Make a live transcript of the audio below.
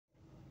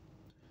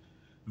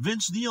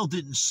Vince Neil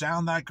didn't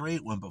sound that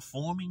great when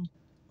performing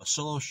a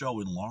solo show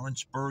in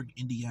Lawrenceburg,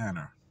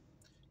 Indiana.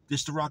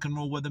 This the Rock and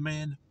Roll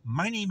Weatherman.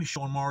 My name is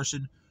Sean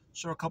Morrison.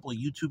 Saw a couple of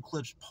YouTube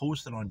clips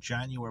posted on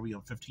January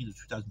 15th of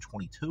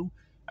 2022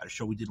 at a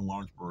show we did in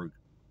Lawrenceburg,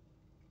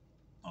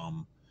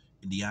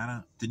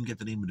 Indiana. Didn't get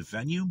the name of the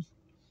venue,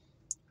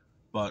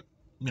 but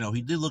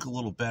he did look a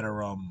little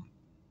better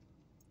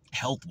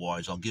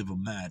health-wise. I'll give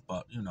him that.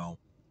 But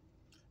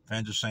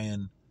fans are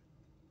saying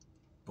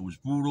it was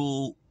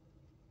brutal.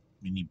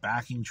 You need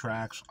backing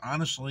tracks.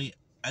 Honestly,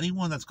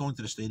 anyone that's going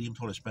to the stadium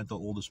tour that spent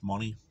all this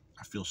money,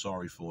 I feel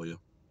sorry for you.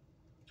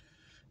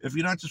 If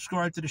you're not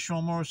subscribed to the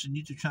Sean Morrison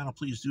YouTube channel,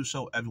 please do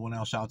so. Everyone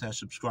else out there,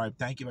 subscribe.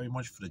 Thank you very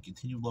much for the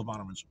continued love,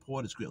 honor, and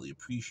support. It's greatly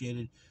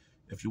appreciated.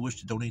 If you wish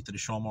to donate to the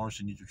Sean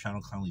Morrison YouTube channel,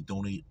 kindly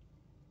donate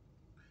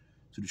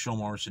to the Sean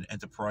Morrison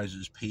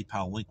Enterprises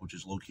PayPal link, which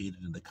is located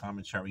in the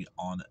commentary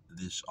on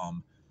this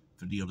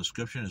video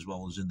description, as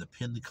well as in the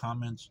pinned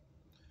comments.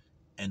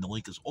 And the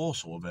link is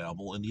also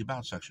available in the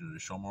About section of the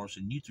Sean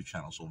Morrison YouTube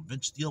channel. So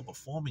Vince Neil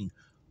performing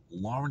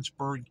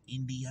Lawrenceburg,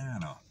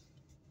 Indiana.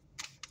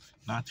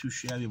 Not too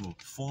shabby of a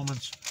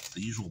performance.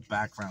 The usual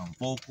background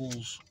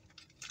vocals.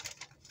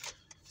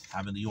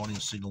 Having the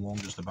audience sing along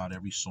just about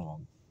every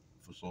song.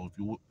 So if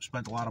you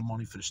spent a lot of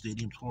money for the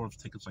stadium tour,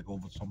 tickets like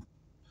over some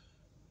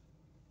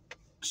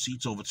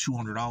seats over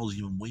 $200,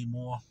 even way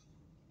more,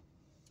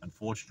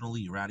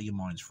 unfortunately, you're out of your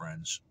minds,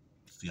 friends.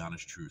 It's the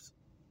honest truth.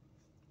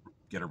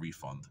 Get a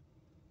refund.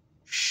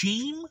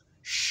 Shame,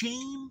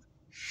 shame,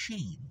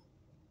 shame.